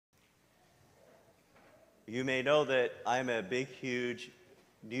You may know that I'm a big, huge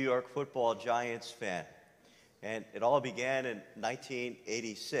New York Football Giants fan. And it all began in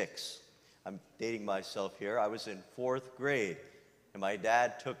 1986. I'm dating myself here. I was in fourth grade, and my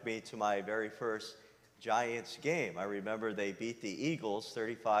dad took me to my very first Giants game. I remember they beat the Eagles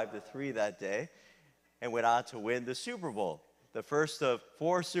 35-3 that day and went on to win the Super Bowl. The first of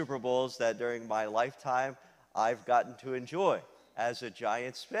four Super Bowls that during my lifetime I've gotten to enjoy as a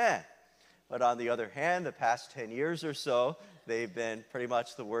Giants fan. But on the other hand, the past 10 years or so, they've been pretty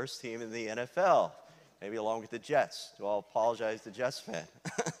much the worst team in the NFL, maybe along with the Jets. So I'll apologize to Jets fan.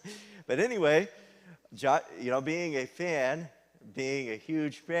 But anyway, being a fan, being a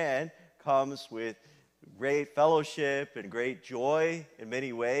huge fan, comes with great fellowship and great joy in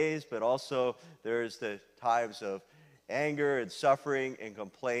many ways, but also there's the times of anger and suffering and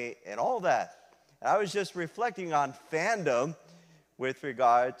complaint and all that. And I was just reflecting on fandom with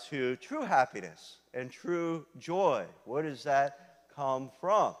regard to true happiness and true joy. Where does that come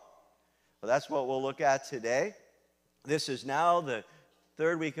from? Well, that's what we'll look at today. This is now the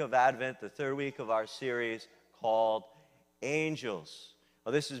third week of Advent, the third week of our series called Angels.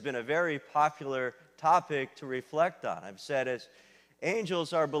 Well, this has been a very popular topic to reflect on. I've said as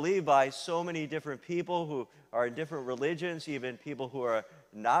angels are believed by so many different people who are in different religions, even people who are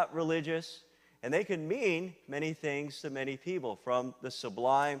not religious. And they can mean many things to many people, from the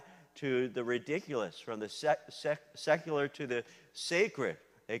sublime to the ridiculous, from the secular to the sacred.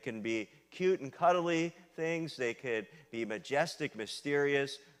 They can be cute and cuddly things. They could be majestic,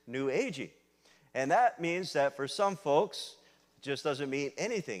 mysterious, new agey. And that means that for some folks, it just doesn't mean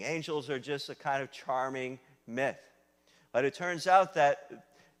anything. Angels are just a kind of charming myth. But it turns out that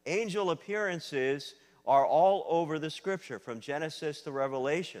angel appearances are all over the scripture, from Genesis to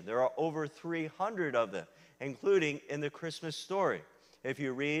Revelation. There are over 300 of them, including in the Christmas story. If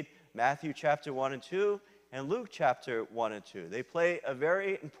you read Matthew chapter 1 and 2 and Luke chapter 1 and 2, they play a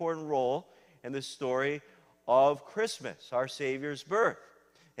very important role in the story of Christmas, our Savior's birth.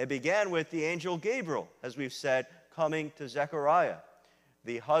 It began with the angel Gabriel, as we've said, coming to Zechariah,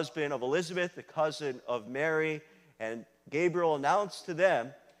 the husband of Elizabeth, the cousin of Mary, and Gabriel announced to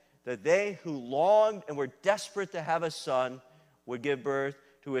them that they who longed and were desperate to have a son would give birth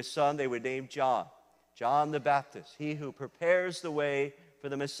to a son they would name John, John the Baptist, he who prepares the way for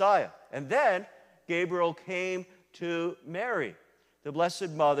the Messiah. And then Gabriel came to Mary, the Blessed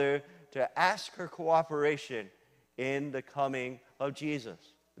Mother, to ask her cooperation in the coming of Jesus.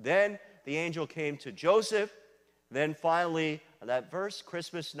 Then the angel came to Joseph. Then finally, on that first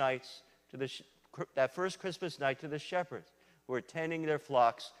Christmas night to the shepherds who were tending their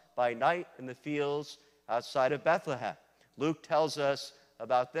flocks by night in the fields outside of Bethlehem. Luke tells us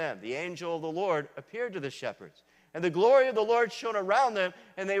about them. The angel of the Lord appeared to the shepherds, and the glory of the Lord shone around them,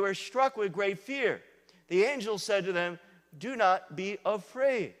 and they were struck with great fear. The angel said to them, "Do not be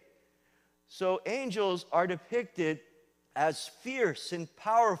afraid." So angels are depicted as fierce and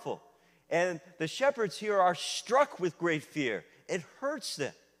powerful, and the shepherds here are struck with great fear. It hurts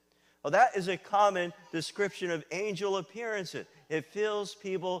them. Well, that is a common description of angel appearances. It fills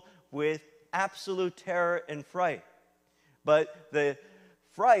people with absolute terror and fright. But the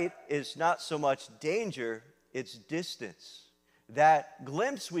fright is not so much danger, it's distance. That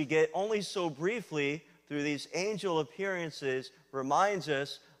glimpse we get only so briefly through these angel appearances reminds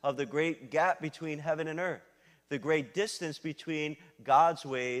us of the great gap between heaven and earth, the great distance between God's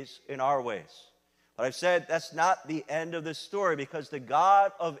ways and our ways. But I've said that's not the end of the story, because the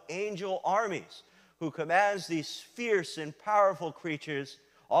God of angel armies, who commands these fierce and powerful creatures,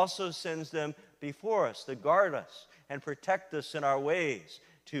 also sends them before us to guard us and protect us in our ways,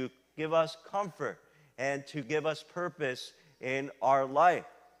 to give us comfort and to give us purpose in our life.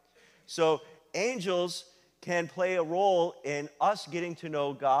 So angels can play a role in us getting to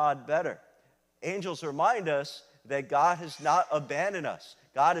know God better. Angels remind us that God has not abandoned us.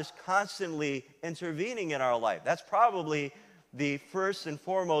 God is constantly intervening in our life. That's probably the first and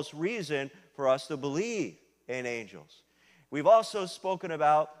foremost reason for us to believe in angels. We've also spoken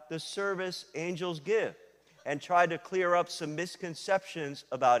about the service angels give and tried to clear up some misconceptions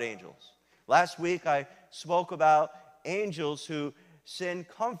about angels. Last week I spoke about angels who send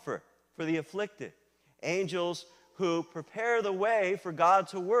comfort for the afflicted, angels who prepare the way for God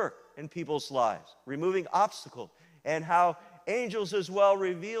to work in people's lives, removing obstacles, and how angels as well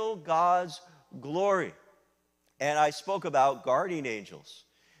reveal God's glory. And I spoke about guardian angels.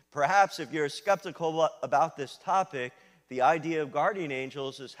 Perhaps if you're skeptical about this topic, the idea of guardian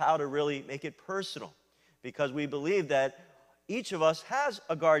angels is how to really make it personal, because we believe that each of us has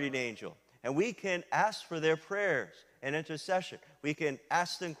a guardian angel, and we can ask for their prayers and intercession. We can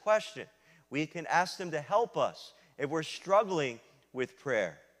ask them questions. We can ask them to help us if we're struggling with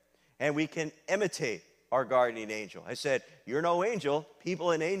prayer. And we can imitate our guardian angel. I said, you're no angel.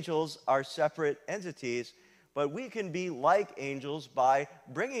 People and angels are separate entities, but we can be like angels by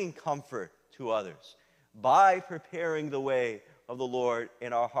bringing comfort to others, by preparing the way of the Lord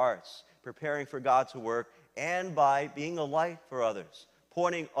in our hearts, preparing for God to work, and by being a light for others,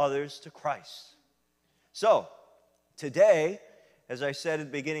 pointing others to Christ. So, today, as I said at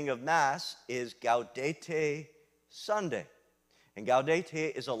the beginning of Mass, is Gaudete Sunday. And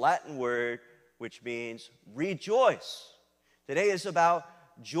Gaudete is a Latin word which means rejoice. Today is about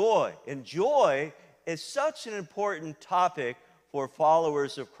joy. And joy is such an important topic for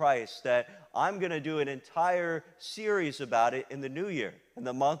followers of Christ that I'm going to do an entire series about it in the new year. In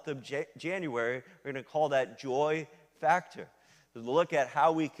the month of January, we're going to call that Joy Factor. To look at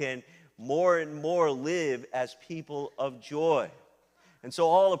how we can more and more live as people of joy. And so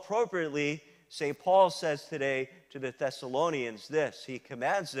all appropriately, St. Paul says today to the Thessalonians this. He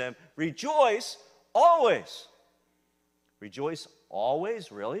commands them, rejoice always. Rejoice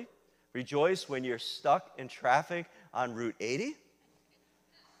always? Really? Rejoice when you're stuck in traffic on Route 80?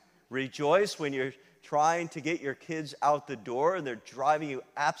 Rejoice when you're trying to get your kids out the door and they're driving you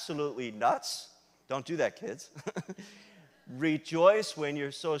absolutely nuts? Don't do that, kids. Rejoice when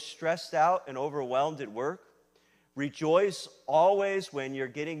you're so stressed out and overwhelmed at work. Rejoice always when you're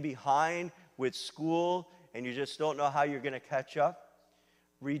getting behind with school and you just don't know how you're going to catch up.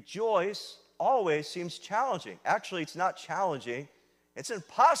 Rejoice always seems challenging. Actually, it's not challenging. It's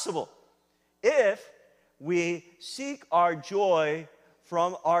impossible if we seek our joy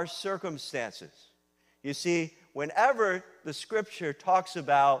from our circumstances. You see, whenever the scripture talks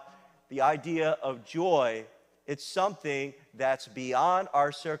about the idea of joy, it's something that's beyond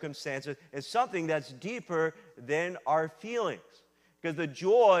our circumstances. It's something that's deeper than our feelings. Because the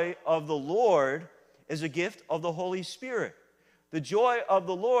joy of the Lord is a gift of the Holy Spirit. The joy of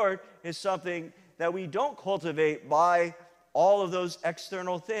the Lord is something that we don't cultivate by all of those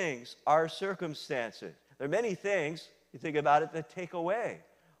external things, our circumstances. There are many things, you think about it, that take away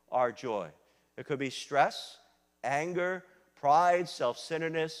our joy. It could be stress, anger, pride,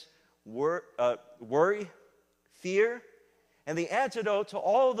 self-centeredness, worry, fear. And the antidote to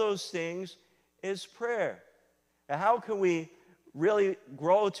all those things is prayer. Now, how can we really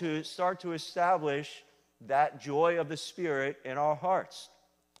grow to start to establish that joy of the Spirit in our hearts?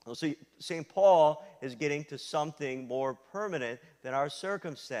 Well, see, St. Paul is getting to something more permanent than our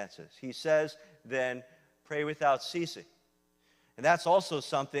circumstances. He says, then pray without ceasing. And that's also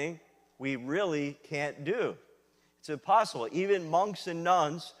something we really can't do. It's impossible. Even monks and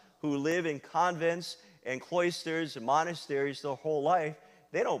nuns who live in convents and cloisters and monasteries their whole life,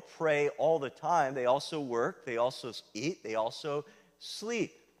 they don't pray all the time. They also work, they also eat, they also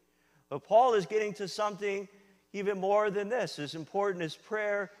sleep. But Paul is getting to something even more than this. As important as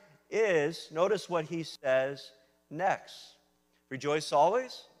prayer is, notice what he says next. Rejoice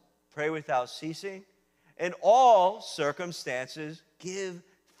always, pray without ceasing, in all circumstances give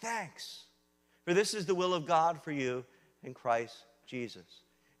thanks. For this is the will of God for you in Christ Jesus.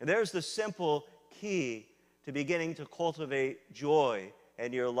 And there's the simple key to beginning to cultivate joy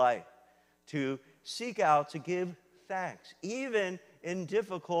in your life, to seek out to give thanks, even in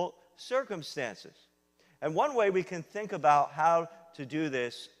difficult circumstances. And one way we can think about how to do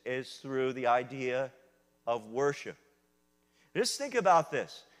this is through the idea of worship. Just think about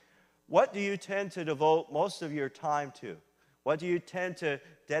this. What do you tend to devote most of your time to? What do you tend to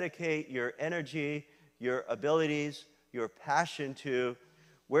dedicate your energy, your abilities, your passion to?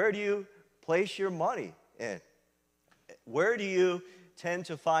 Where do you place your money in? Where do you tend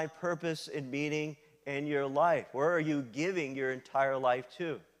to find purpose and meaning in your life? Where are you giving your entire life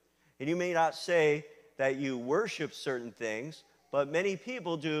to? And you may not say that you worship certain things, but many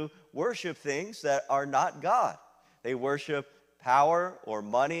people do worship things that are not God. They worship power or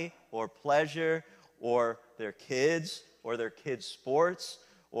money or pleasure or their kids or their kids' sports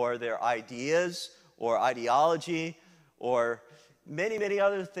or their ideas or ideology or many, many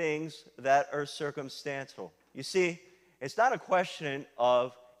other things that are circumstantial. You see, it's not a question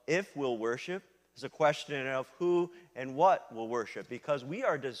of if we'll worship. It's a question of who and what we'll worship, because we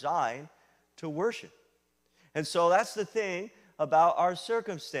are designed to worship. And so that's the thing about our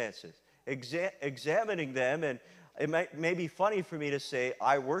circumstances, examining them. And it may be funny for me to say,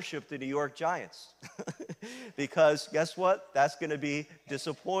 I worship the New York Giants, because guess what? That's going to be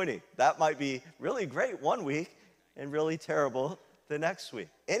disappointing. That might be really great one week and really terrible the next week.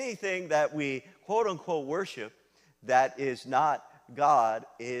 Anything that we quote unquote worship that is not God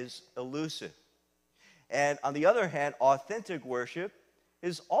is elusive. And on the other hand, authentic worship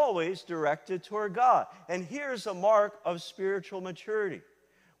is always directed toward God. And here's a mark of spiritual maturity.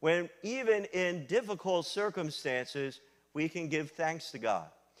 When even in difficult circumstances, we can give thanks to God.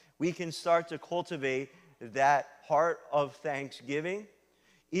 We can start to cultivate that heart of thanksgiving,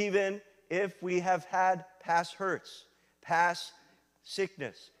 even if we have had past hurts, past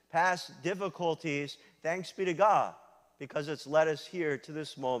sickness, past difficulties. Thanks be to God, because it's led us here to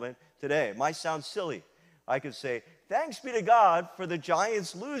this moment today. It might sound silly. I could say, thanks be to God for the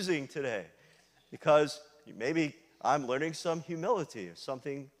Giants losing today, because maybe I'm learning some humility or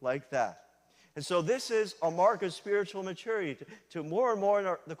something like that. And so this is a mark of spiritual maturity, to more and more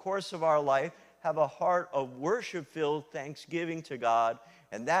in the course of our life have a heart of worship-filled thanksgiving to God,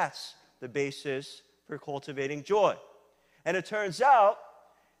 and that's the basis for cultivating joy. And it turns out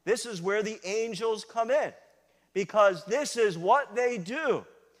this is where the angels come in, because this is what they do.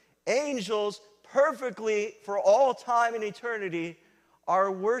 Angels perfectly for all time and eternity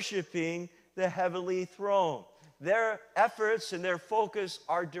are worshiping the heavenly throne. Their efforts and their focus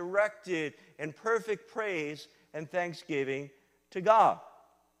are directed in perfect praise and thanksgiving to God.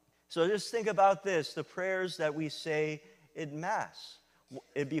 So just think about this, the prayers that we say in Mass.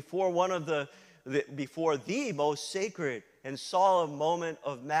 Before before the most sacred and solemn moment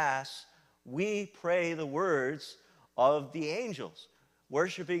of Mass, we pray the words of the angels,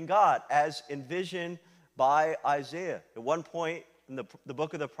 worshiping God as envisioned by Isaiah. At one point in the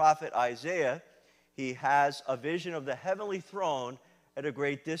book of the prophet Isaiah, he has a vision of the heavenly throne at a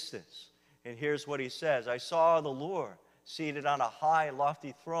great distance. And here's what he says: I saw the Lord seated on a high,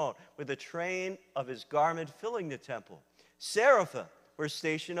 lofty throne, with the train of his garment filling the temple. Seraphim were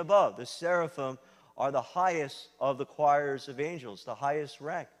stationed above. The seraphim are the highest of the choirs of angels, the highest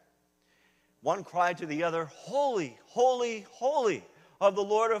rank. One cried to the other, Holy, holy, holy of the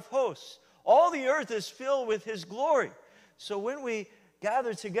Lord of hosts. All the earth is filled with his glory. So when we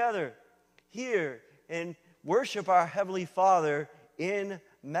gather together here and worship our Heavenly Father in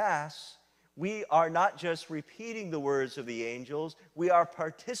Mass, we are not just repeating the words of the angels, we are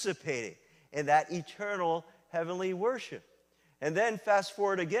participating in that eternal heavenly worship. And then fast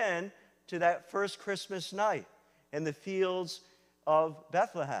forward again to that first Christmas night in the fields of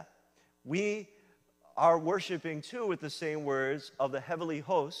Bethlehem. We are worshiping too with the same words of the heavenly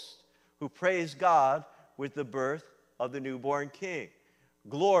hosts who praise God with the birth of the newborn King.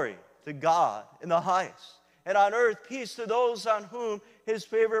 Glory to God in the highest, and on earth peace to those on whom his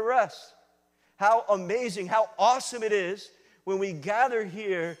favor rests. How amazing, how awesome it is when we gather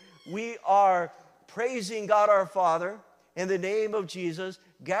here, we are praising God our Father in the name of Jesus,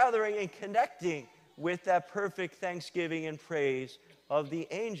 gathering and connecting with that perfect thanksgiving and praise of the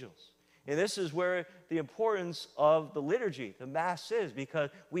angels. And this is where the importance of the liturgy, the Mass, is, because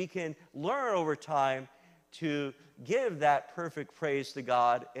we can learn over time to give that perfect praise to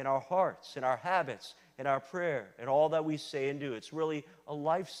God in our hearts, in our habits, in our prayer, in all that we say and do. It's really a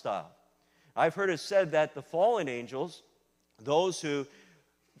lifestyle. I've heard it said that the fallen angels, those who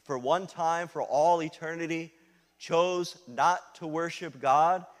for one time, for all eternity, chose not to worship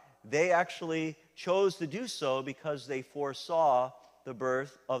God, they actually chose to do so because they foresaw the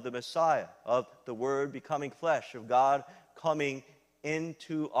birth of the Messiah, of the Word becoming flesh, of God coming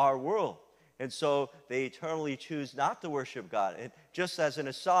into our world. And so they eternally choose not to worship God. And just as an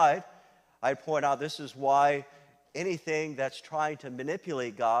aside, I point out this is why anything that's trying to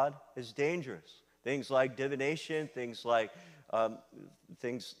manipulate God is dangerous. Things like divination, things like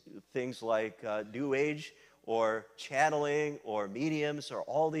New Age or channeling or mediums or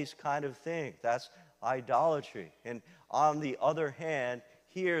all these kind of things. That's idolatry. And on the other hand,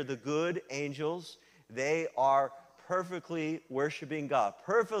 here the good angels, they are perfectly worshiping God,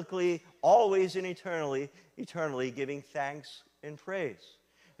 perfectly, always and eternally giving thanks and praise.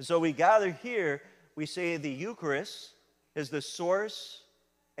 And so we gather here, we say the Eucharist is the source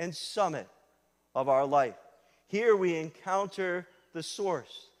and summit of our life. Here we encounter the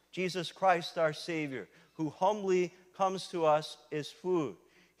source, Jesus Christ our Savior, who humbly comes to us as food.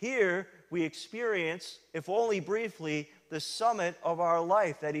 Here we experience, if only briefly, the summit of our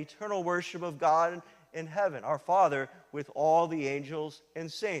life, that eternal worship of God in heaven, our Father, with all the angels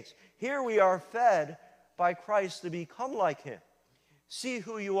and saints. Here we are fed by Christ to become like him. See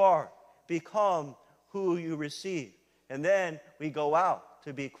who you are, become who you receive. And then we go out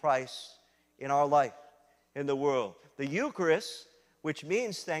to be Christ in our life, in the world. The Eucharist, which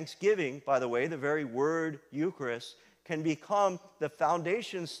means thanksgiving, by the way, the very word Eucharist, can become the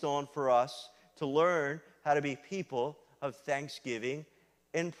foundation stone for us to learn how to be people of thanksgiving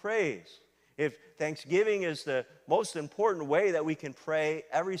and praise. If thanksgiving is the most important way that we can pray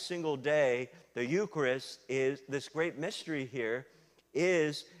every single day, the Eucharist is this great mystery here,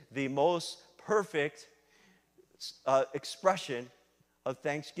 is the most perfect expression of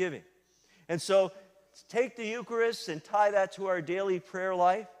thanksgiving. And so take the Eucharist and tie that to our daily prayer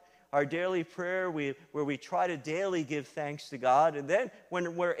life, our daily prayer where we try to daily give thanks to God. And then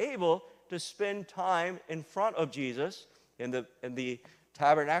when we're able to spend time in front of Jesus in the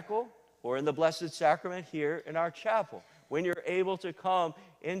tabernacle or in the Blessed Sacrament here in our chapel, when you're able to come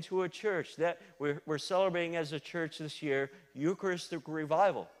into a church that we're celebrating as a church this year, Eucharistic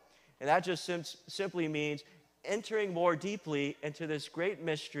revival. And that just simply means entering more deeply into this great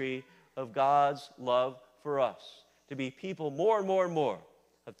mystery of God's love for us, to be people more and more and more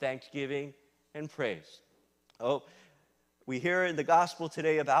of thanksgiving and praise. Oh, we hear in the gospel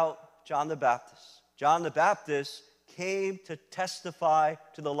today about John the Baptist. John the Baptist came to testify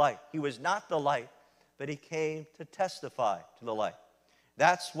to the light. He was not the light, but he came to testify to the light.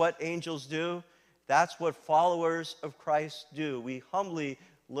 That's what angels do. That's what followers of Christ do. We humbly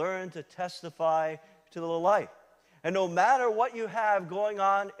learn to testify to the light. And no matter what you have going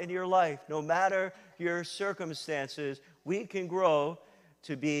on in your life, no matter your circumstances, we can grow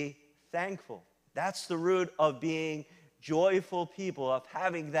to be thankful. That's the root of being joyful people, of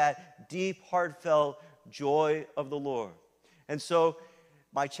having that deep, heartfelt joy of the Lord. And so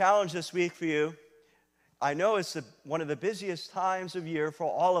my challenge this week for you, I know it's one of the busiest times of year for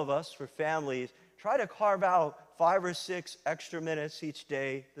all of us, for families. Try to carve out 5 or 6 extra minutes each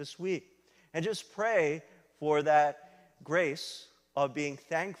day this week. And just pray for that grace of being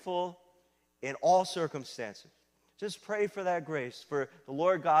thankful in all circumstances. Just pray for that grace, for the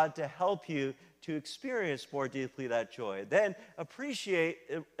Lord God to help you to experience more deeply that joy. Then appreciate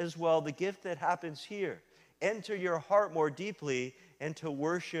as well the gift that happens here. Enter your heart more deeply into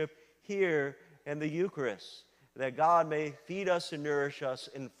worship here in the Eucharist, that God may feed us and nourish us,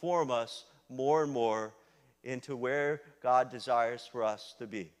 inform us more and more into where God desires for us to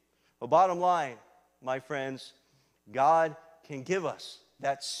be. Well, bottom line, my friends, God can give us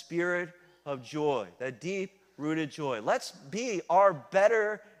that spirit of joy, that deep-rooted joy. Let's be our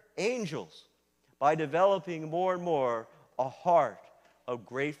better angels by developing more and more a heart of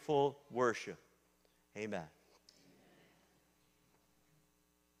grateful worship. Amen.